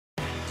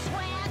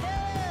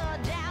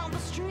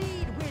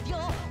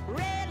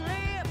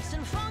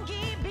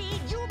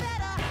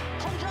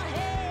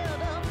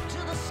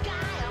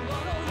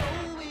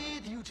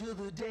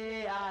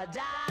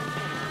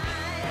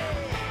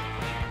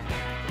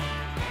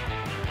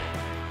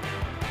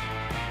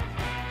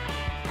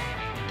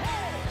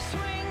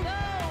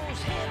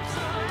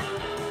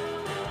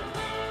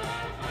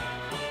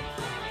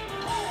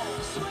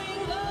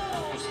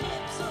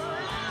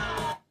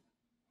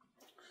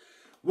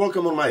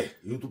Welcome on my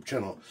YouTube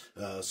channel.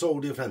 So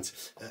dear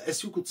friends,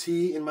 as you could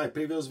see in my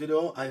previous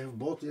video, I have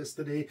bought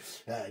yesterday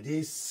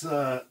these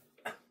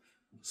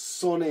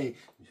Sony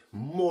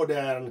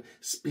modern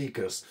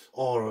speakers,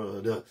 or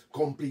the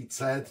complete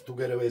set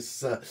together with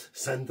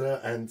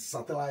center and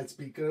satellite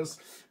speakers.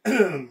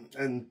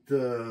 And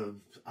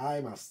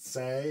I must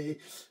say,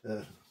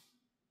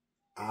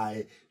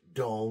 I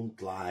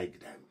don't like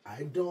them.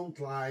 I don't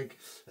like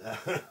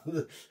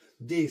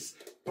these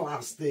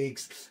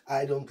plastics,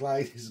 I don't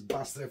like this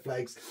bass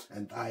reflex,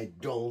 and I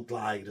don't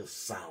like the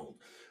sound.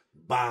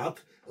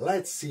 But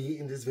let's see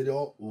in this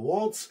video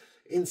what's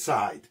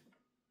inside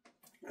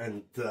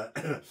and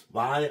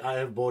why I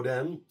have bought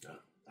them.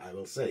 I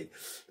will say,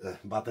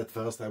 but at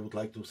first I would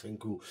like to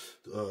thank you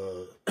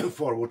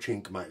for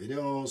watching my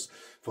videos,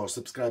 for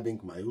subscribing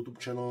my YouTube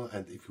channel,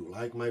 and if you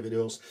like my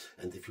videos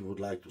and if you would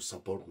like to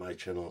support my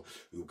channel,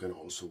 you can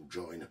also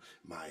join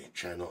my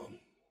channel.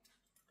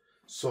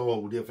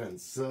 So dear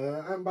friends,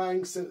 I'm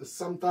buying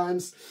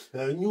sometimes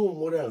new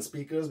modern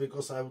speakers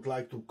because I would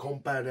like to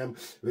compare them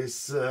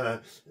with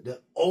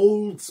the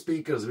old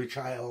speakers which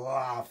I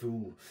love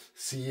to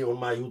see on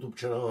my YouTube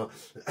channel.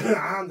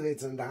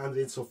 Hundreds and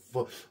hundreds of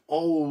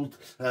old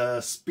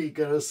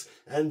speakers,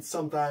 and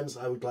sometimes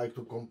I would like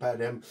to compare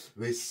them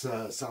with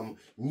some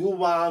new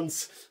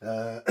ones.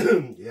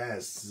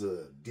 Yes,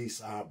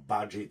 these are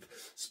budget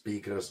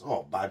speakers.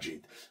 Oh,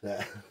 budget.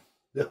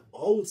 The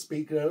old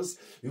speakers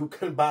you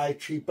can buy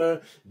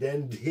cheaper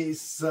than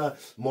these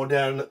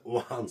modern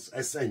ones.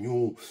 As I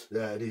knew,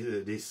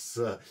 this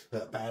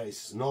pair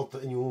is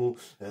not new.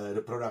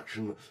 The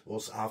production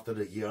was after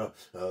the year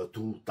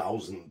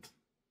 2000.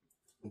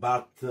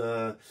 But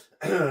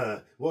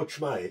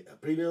watch my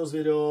previous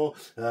video.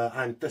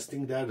 I'm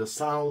testing there the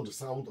sound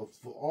of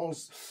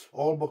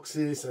all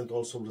boxes, and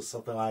also the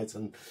satellites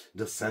and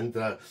the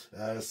center.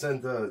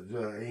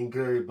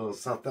 Incredible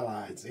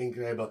satellites,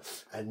 incredible.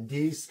 And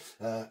these,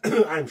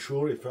 I'm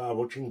sure if you are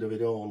watching the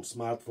video on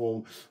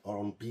smartphone or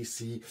on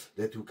PC,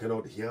 that you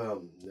cannot hear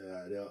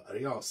the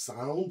real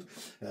sound.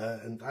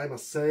 And I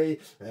must say,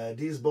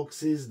 these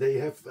boxes, they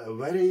have a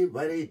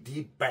very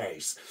deep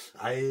bass.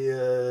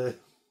 I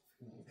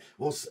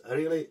was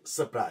really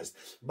surprised,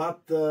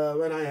 but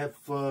when I have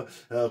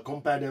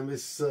compared them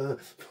with,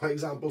 for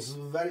example,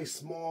 very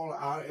small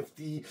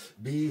RFT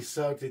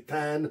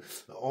B3010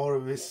 or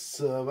with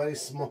very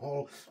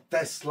small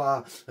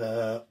Tesla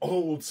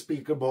old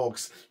speaker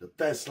box, the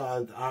Tesla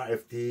and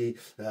RFT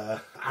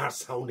are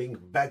sounding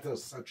better,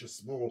 such as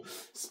small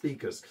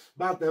speakers.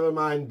 But never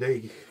mind,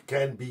 they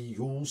can be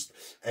used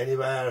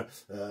anywhere,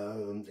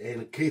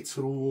 in a kid's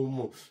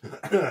room,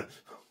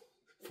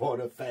 for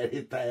the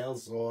fairy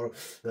tales, or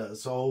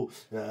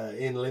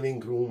in living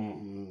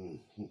room.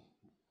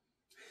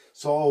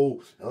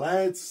 So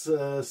let's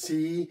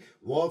see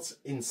what's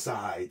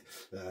inside.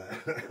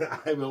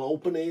 I will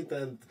open it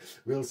and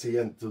we'll see,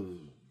 and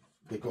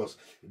because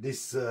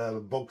this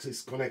box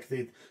is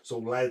connected, so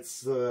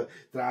let's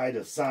try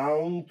the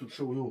sound to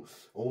show you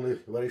only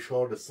very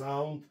short the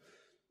sound.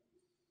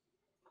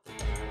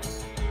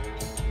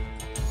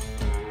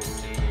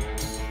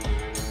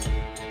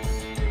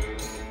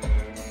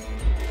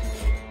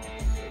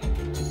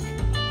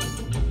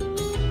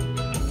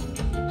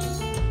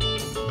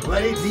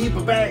 Very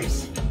deep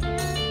bass.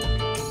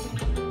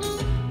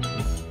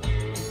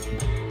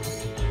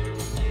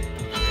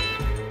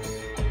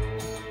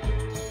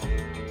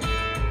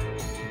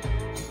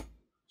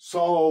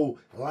 So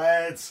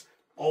let's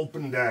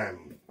open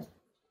them.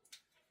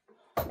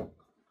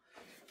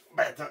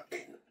 Better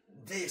in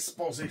this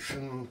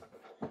position.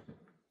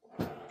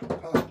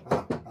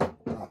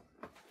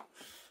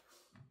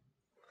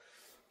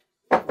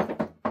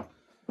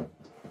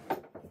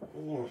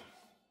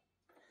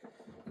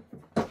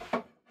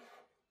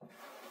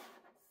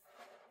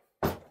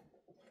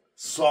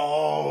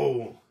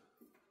 So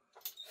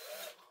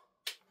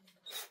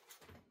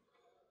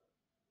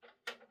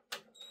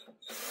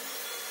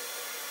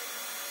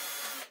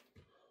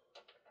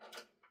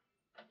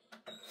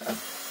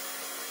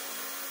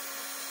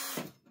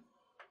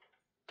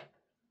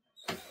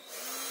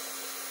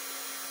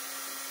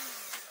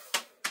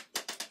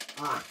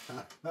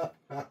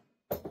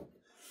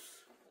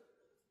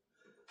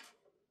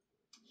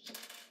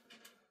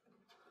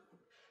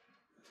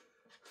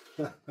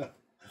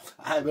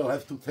I will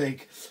have to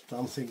take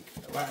something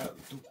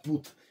to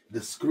put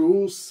the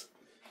screws.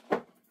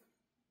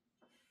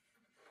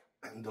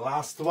 And the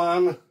last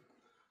one.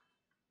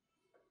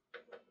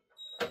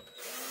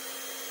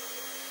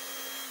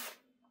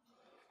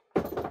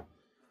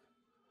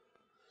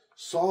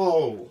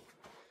 So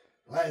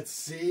let's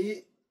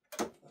see.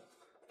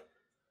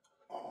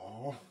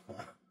 Oh.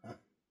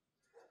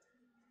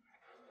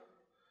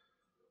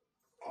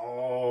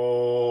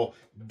 Oh,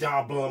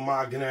 double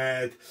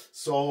magnet.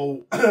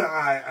 So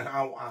I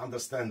now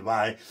understand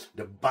why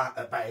the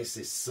bass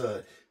is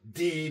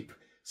deep.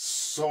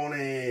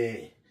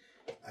 Sony.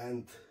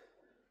 And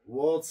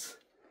what's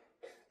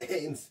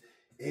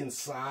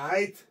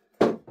inside?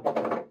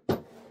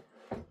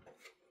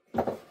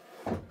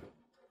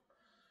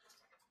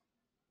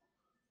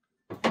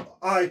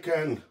 I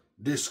can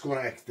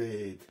disconnect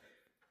it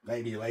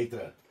maybe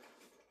later.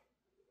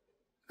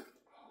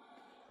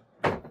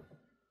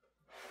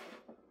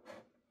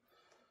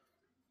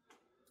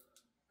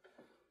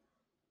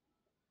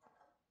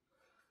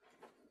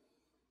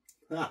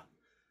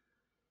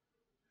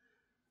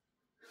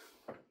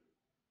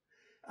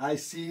 I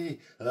see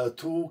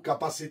two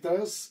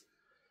capacitors.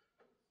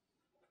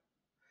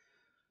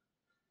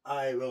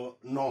 I will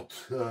not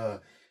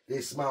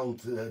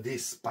dismount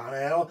this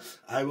panel.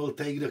 I will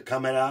take the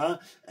camera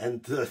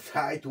and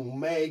try to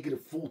make the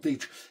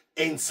footage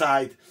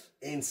inside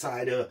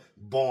a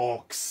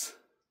box.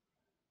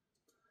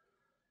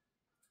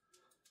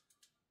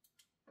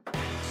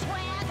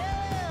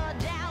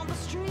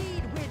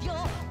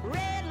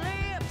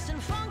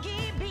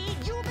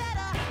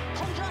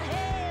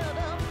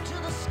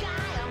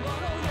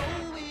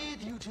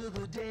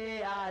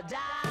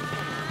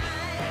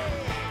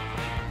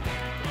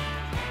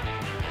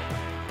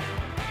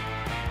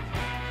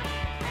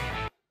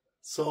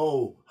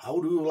 So, how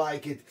do you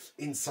like it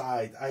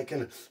inside? I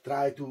can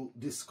try to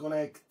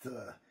disconnect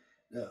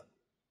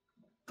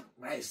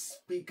my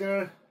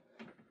speaker.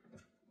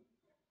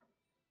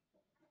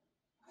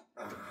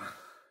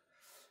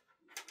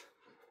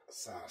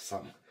 So,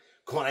 some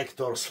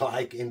connectors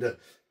like in the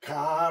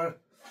car.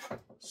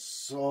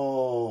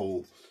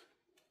 So,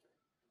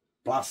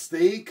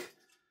 plastic,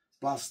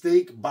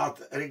 but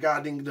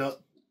regarding the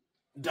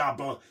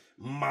double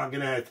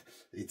magnet,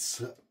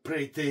 it's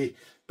pretty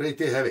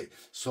heavy.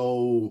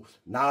 So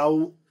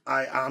now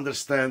I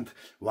understand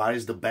why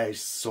is the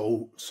bass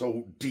so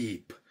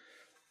deep.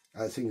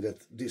 I think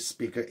that this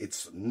speaker,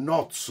 it's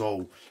not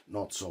so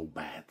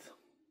bad.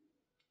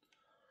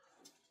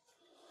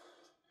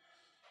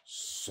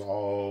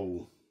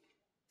 So,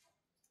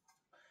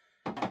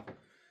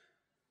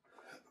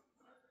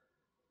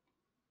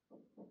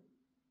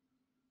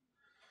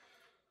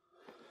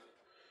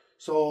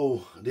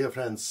 dear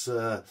friends,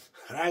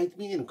 write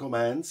me in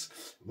comments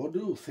what do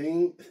you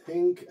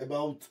think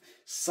about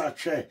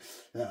such a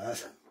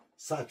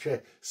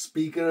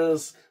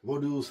speakers.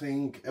 What do you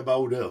think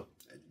about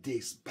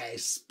this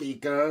bass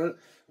speaker?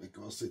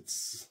 Because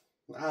it's,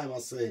 I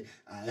must say,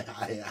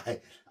 I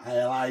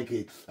like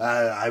it.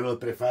 I will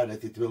prefer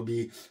that it will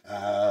be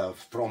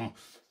from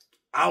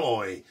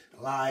alloy,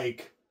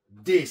 like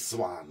this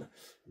one.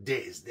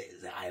 This,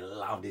 I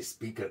love this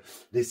speaker.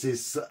 This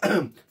is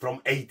from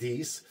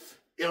 80s,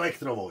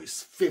 Electro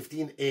Voice,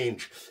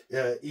 15-inch,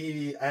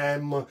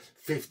 EVM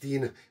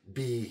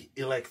 15B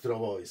Electro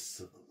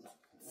Voice.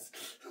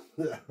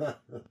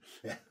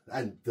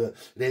 And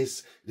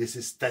this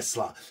is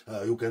Tesla.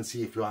 You can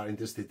see, if you are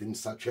interested in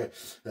such a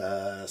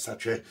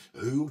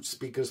huge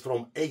speakers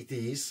from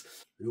 80s,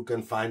 you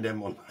can find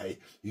them on my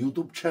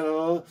YouTube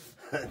channel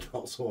and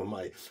also on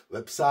my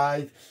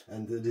website.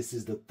 And this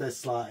is the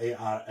Tesla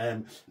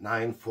ARM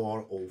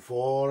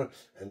 9404,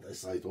 and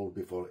as I told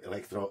before,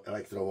 Electro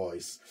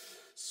Voice.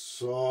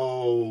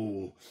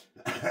 So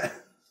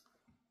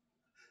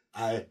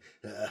I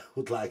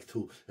would like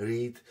to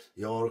read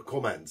your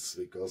comments,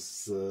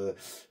 because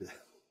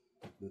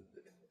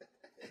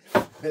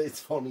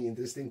it's for me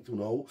interesting to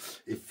know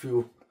if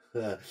you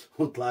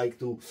would like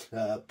to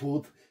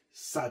put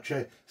such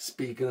a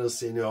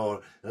speakers in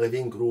your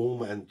living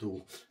room and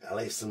to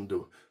listen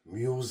to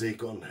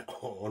music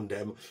on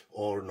them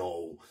or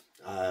no.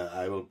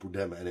 I will put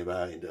them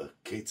anywhere in the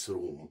kids'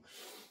 room.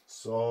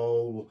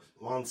 So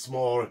once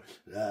more,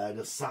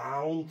 the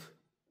sound.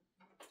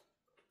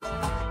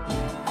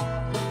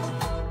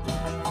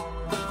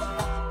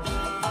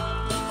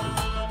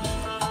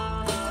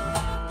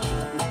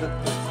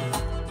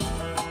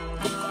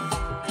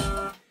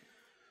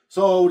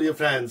 So, dear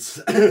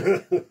friends,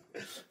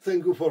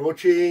 thank you for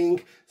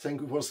watching, thank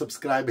you for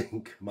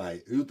subscribing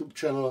my YouTube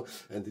channel,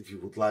 and if you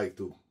would like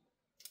to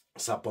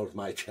support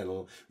my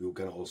channel, you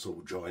can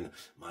also join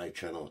my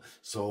channel.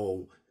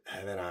 So,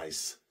 have a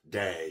nice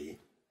day.